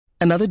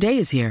Another day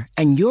is here,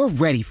 and you're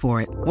ready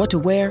for it. What to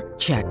wear?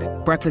 Check.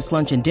 Breakfast,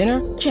 lunch, and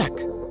dinner? Check.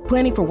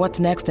 Planning for what's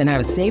next and how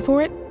to save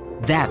for it?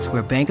 That's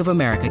where Bank of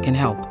America can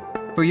help.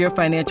 For your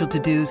financial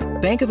to-dos,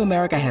 Bank of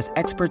America has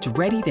experts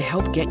ready to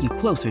help get you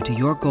closer to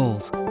your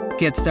goals.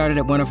 Get started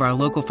at one of our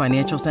local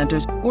financial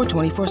centers or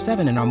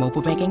 24/7 in our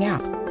mobile banking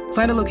app.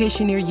 Find a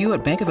location near you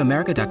at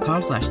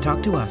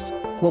bankofamerica.com/talktous.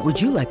 What would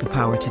you like the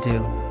power to do?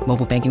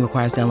 Mobile banking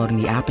requires downloading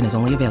the app and is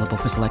only available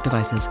for select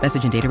devices.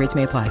 Message and data rates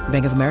may apply.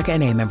 Bank of America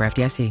N.A., member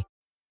FDIC.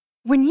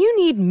 When you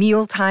need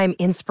mealtime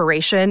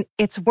inspiration,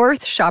 it's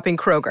worth shopping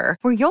Kroger,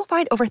 where you'll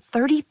find over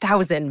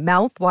 30,000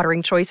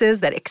 mouth-watering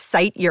choices that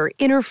excite your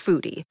inner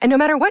foodie. And no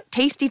matter what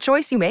tasty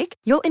choice you make,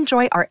 you'll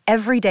enjoy our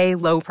everyday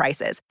low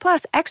prices,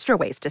 plus extra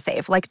ways to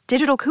save, like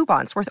digital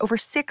coupons worth over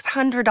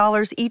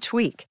 $600 each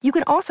week. You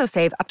can also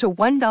save up to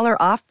 $1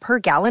 off per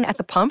gallon at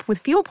the pump with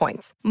fuel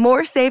points.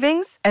 More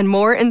savings and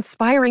more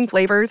inspiring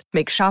flavors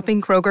make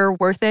shopping Kroger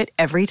worth it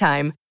every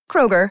time.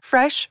 Kroger,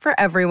 fresh for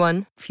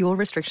everyone. Fuel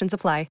restrictions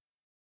apply.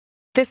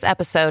 This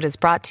episode is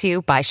brought to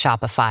you by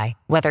Shopify.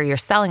 Whether you're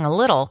selling a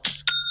little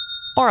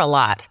or a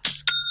lot,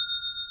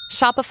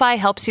 Shopify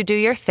helps you do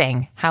your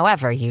thing,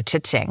 however you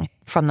cha-ching.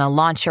 From the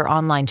launch your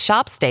online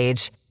shop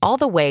stage, all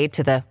the way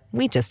to the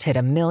we just hit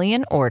 1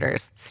 million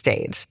orders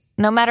stage.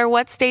 No matter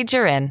what stage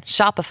you're in,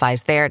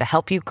 Shopify's there to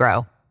help you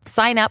grow.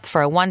 Sign up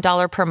for a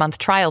 $1 per month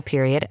trial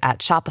period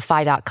at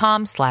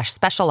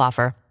shopify.com/special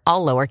offer,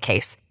 all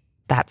lowercase.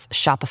 That's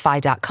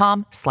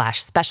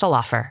shopify.com/special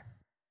offer.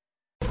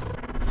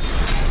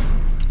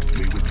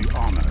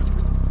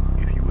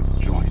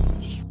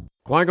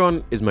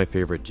 Qui-GON is my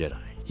favorite Jedi.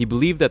 He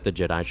believed that the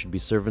Jedi should be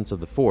servants of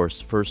the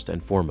Force first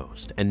and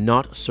foremost, and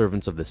not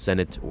servants of the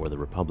Senate or the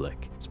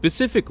Republic.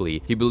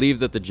 Specifically, he believed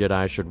that the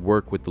Jedi should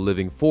work with the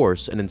living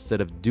Force, and instead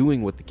of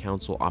doing what the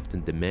Council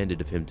often demanded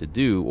of him to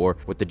do, or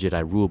what the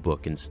Jedi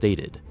rulebook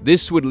instated.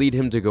 This would lead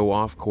him to go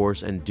off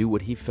course and do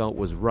what he felt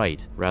was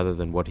right, rather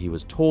than what he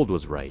was told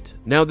was right.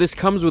 Now, this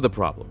comes with a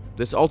problem.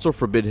 This also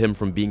forbid him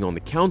from being on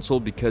the Council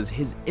because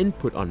his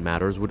input on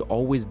matters would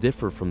always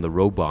differ from the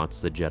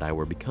robots the Jedi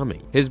were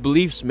becoming. His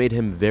beliefs made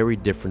him very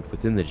different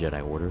within the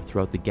Jedi Order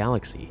throughout the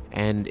galaxy,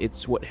 and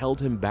it's what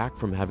held him back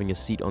from having a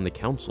seat on the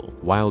Council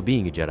while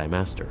being a Jedi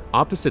Master.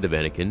 Opposite of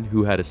Anakin,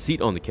 who had a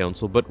seat on the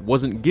Council but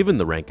wasn't given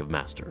the rank of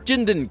Master.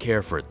 Jin didn't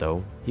care for it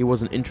though. He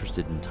wasn't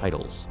interested in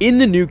titles. In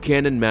the new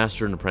canon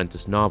Master and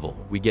Apprentice novel,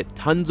 we get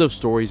tons of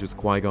stories with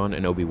Qui-GON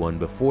and Obi-Wan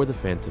before the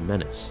Phantom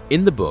Menace.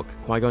 In the book,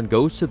 Qui-GON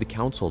goes to the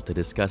Council to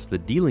discuss the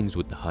dealings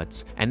with the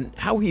Hutts and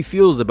how he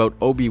feels about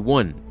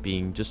Obi-Wan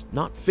being just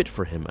not fit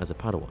for him as a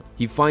Padawan.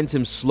 He finds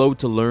him slow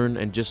to learn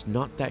and just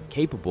not that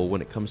capable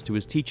when it comes to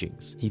his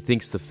teachings. He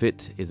thinks the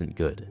fit isn't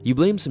good. He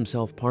blames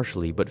himself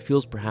partially, but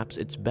feels perhaps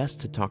it's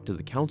best to talk to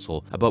the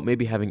Council about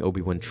maybe having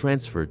Obi-Wan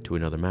transferred to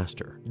another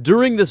Master.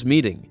 During this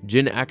meeting,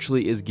 Jin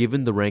actually is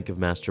given the rank of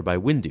Master by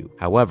Windu.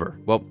 However,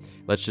 well,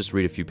 let's just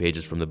read a few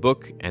pages from the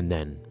book, and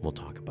then we'll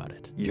talk about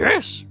it.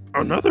 Yes,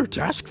 another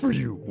task for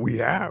you we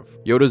have.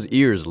 Yoda's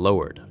ears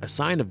lowered, a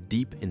sign of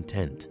deep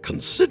intent.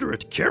 Consider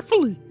it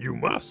carefully, you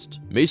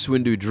must. Mace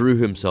Windu drew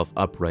himself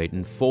upright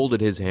and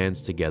folded his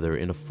hands together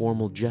in a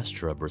formal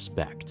gesture of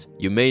respect.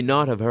 You may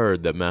not have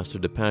heard that Master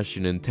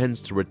Depassion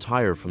intends to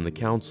retire from the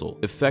Council,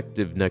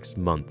 effective next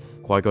month.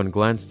 Qui-GON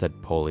glanced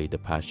at Poli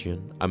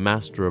Depassion, a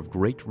master of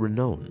great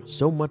renown,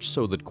 so much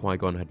so that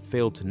Qui-GON had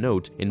failed to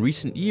note in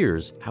recent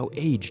years how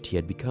aged he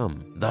had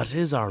become. That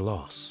is our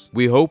loss.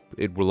 We hope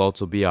it will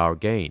also be our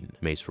gain,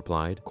 Mace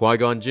replied.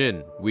 Qui-GON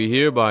Jinn, we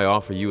hereby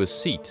offer you a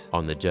seat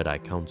on the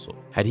Jedi Council.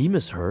 Had he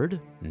misheard?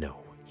 No.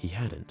 He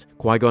hadn't.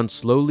 Qui-GON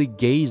slowly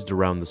gazed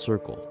around the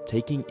circle,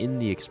 taking in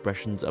the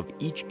expressions of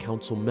each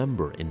council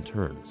member in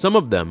turn. Some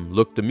of them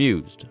looked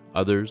amused,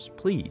 others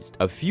pleased.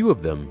 A few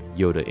of them,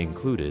 Yoda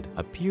included,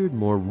 appeared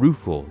more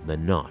rueful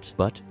than not,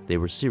 but they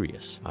were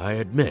serious. I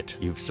admit,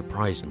 you've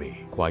surprised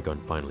me,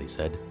 Qui-GON finally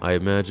said. I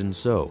imagine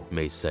so,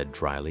 Mace said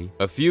dryly.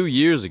 A few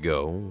years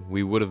ago,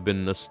 we would have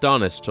been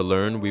astonished to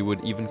learn we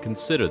would even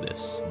consider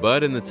this.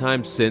 But in the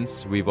time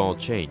since, we've all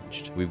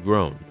changed. We've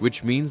grown,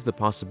 which means the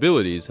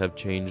possibilities have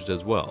changed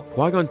as well.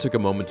 Qui-GON took a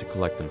moment to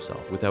collect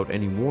himself. Without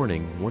any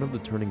warning, one of the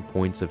turning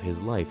points of his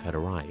life had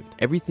arrived.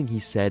 Everything he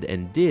said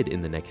and did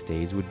in the next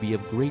days would be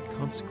of great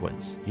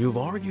consequence. You've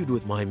argued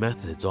with my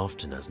methods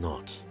often as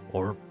not.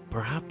 Or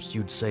perhaps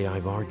you'd say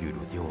I've argued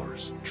with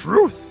yours.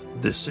 Truth,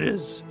 this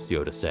is,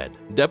 Yoda said.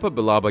 Depa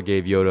Billaba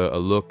gave Yoda a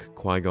look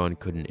Qui-GON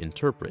couldn't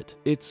interpret.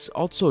 It's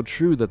also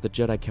true that the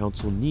Jedi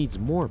Council needs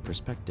more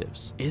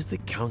perspectives. Is the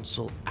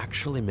Council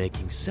actually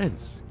making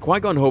sense?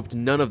 Qui-GON hoped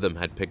none of them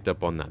had picked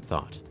up on that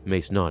thought.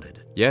 Mace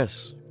nodded.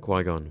 Yes,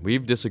 Qui-GON,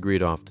 we've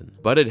disagreed often,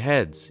 butted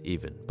heads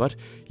even, but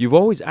you've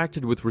always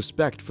acted with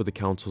respect for the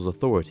Council's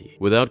authority,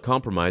 without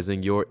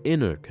compromising your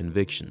inner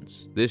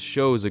convictions. This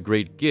shows a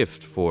great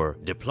gift for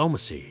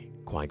diplomacy,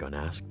 Qui-GON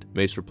asked.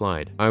 Mace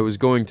replied, I was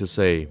going to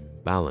say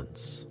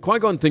balance.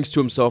 Qui-GON thinks to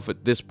himself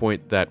at this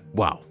point that,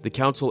 wow, the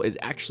council is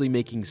actually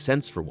making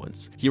sense for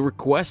once. He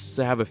requests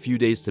to have a few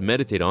days to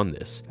meditate on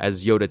this.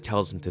 As Yoda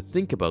tells him to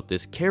think about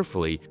this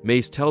carefully,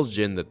 Mace tells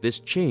Jin that this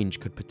change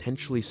could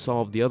potentially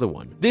solve the other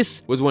one.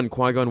 This was when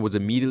Qui-GON was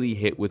immediately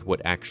hit with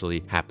what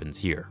actually happens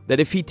here. That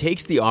if he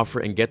takes the offer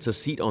and gets a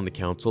seat on the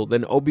council,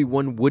 then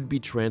Obi-Wan would be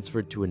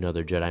transferred to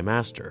another Jedi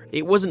Master.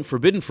 It wasn't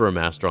forbidden for a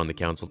Master on the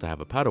council to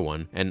have a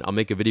Padawan, and I'll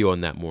make a video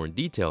on that more in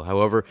detail.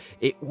 However,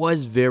 it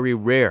was very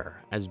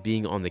rare, as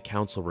being on the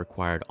council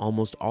required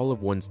almost all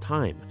of one's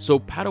time. So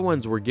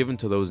Padawans were given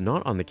to those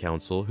not on the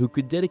council who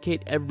could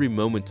dedicate every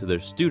moment to their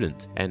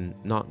student and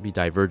not be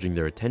diverging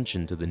their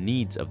attention to the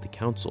needs of the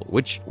council,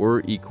 which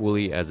were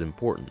equally as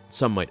important.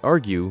 Some might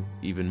argue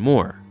even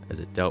more, as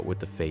it dealt with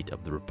the fate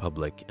of the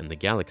Republic and the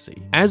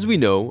galaxy. As we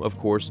know, of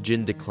course,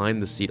 Jin declined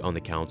the seat on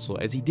the council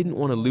as he didn't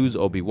want to lose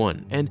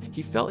Obi-Wan, and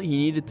he felt he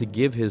needed to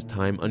give his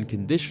time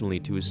unconditionally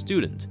to his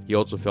student. He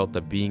also felt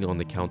that being on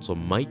the council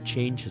might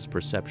change his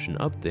perception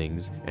of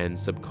things and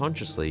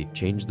subconsciously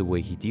change the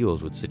way he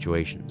deals with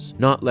situations.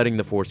 Not letting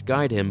the Force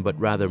guide him, but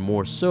rather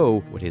more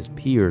so what his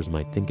peers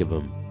might think of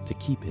him, to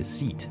keep his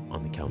seat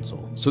on the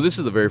council. So this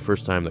is the very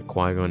first time that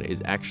Qui-GON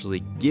is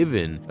actually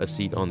given a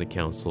seat on the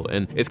council,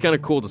 and it's kind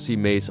of cool to see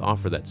Mace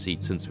offer that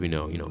seat since we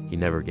know, he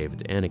never gave it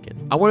to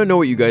Anakin. I want to know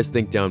what you guys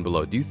think down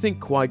below. Do you think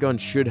Qui-GON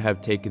should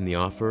have taken the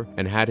offer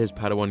and had his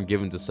Padawan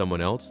given to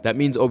someone else? That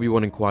means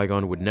Obi-Wan and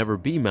Qui-GON would never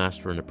be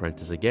Master and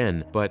Apprentice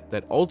again, but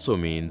that also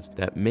means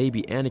that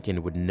maybe Anakin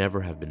would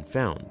never have been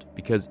found.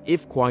 Because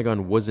if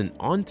Qui-GON wasn't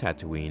on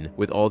Tatooine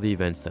with all the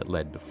events that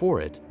led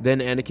before it, then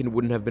Anakin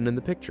wouldn't have been in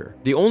the picture.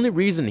 The only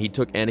reason he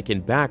took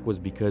Anakin back was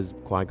because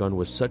Qui-GON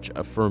was such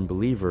a firm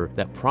believer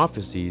that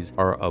prophecies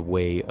are a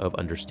way of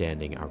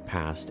understanding our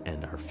past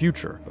and our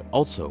future, but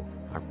also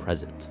our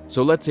present.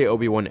 So let's say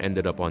Obi-Wan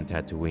ended up on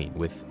Tatooine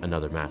with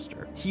another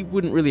master. He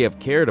wouldn't really have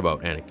cared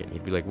about Anakin.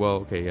 He'd be like, well,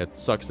 okay, it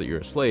sucks that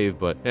you're a slave,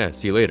 but yeah,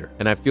 see you later.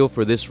 And I feel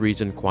for this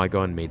reason,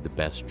 Qui-GON made the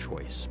best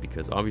choice,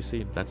 because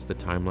obviously that's the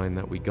timeline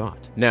that we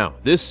got. Now,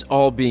 this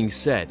all being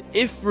said,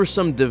 if for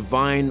some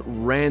divine,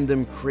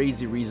 random,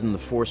 crazy reason the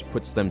Force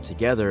puts them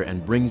together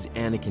and brings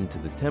Anakin to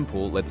the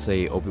temple, let's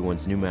say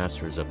Obi-Wan's new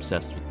master is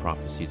obsessed with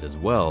prophecies as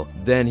well,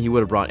 then he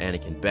would have brought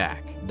Anakin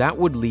back. That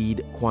would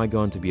lead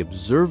Qui-GON to be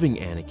observing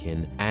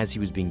Anakin as he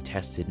was being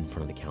tested in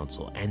front of the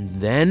council. And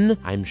then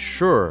I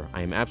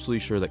am absolutely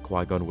sure that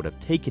Qui-GON would have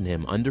taken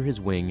him under his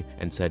wing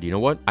and said, you know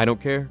what, I don't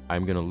care,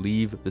 I'm going to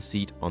leave the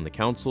seat on the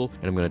council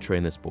and I'm going to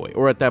train this boy.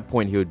 Or at that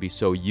point he would be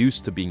so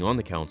used to being on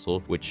the council,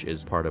 which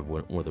is part of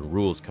one of the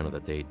rules kind of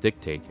that they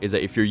dictate, is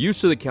that if you're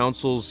used to the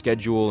council's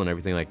schedule and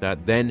everything like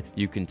that, then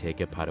you can take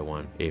a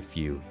Padawan if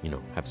you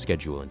have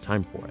schedule and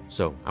time for it.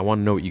 So I want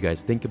to know what you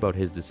guys think about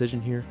his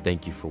decision here.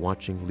 Thank you for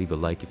watching. Leave a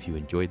like if you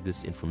enjoyed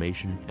this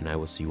information, and I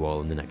will see you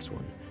all in the next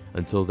one.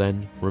 Until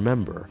then,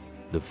 remember,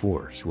 the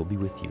Force will be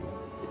with you,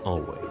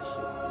 always.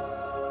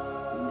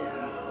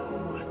 Now,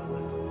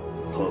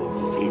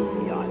 fulfill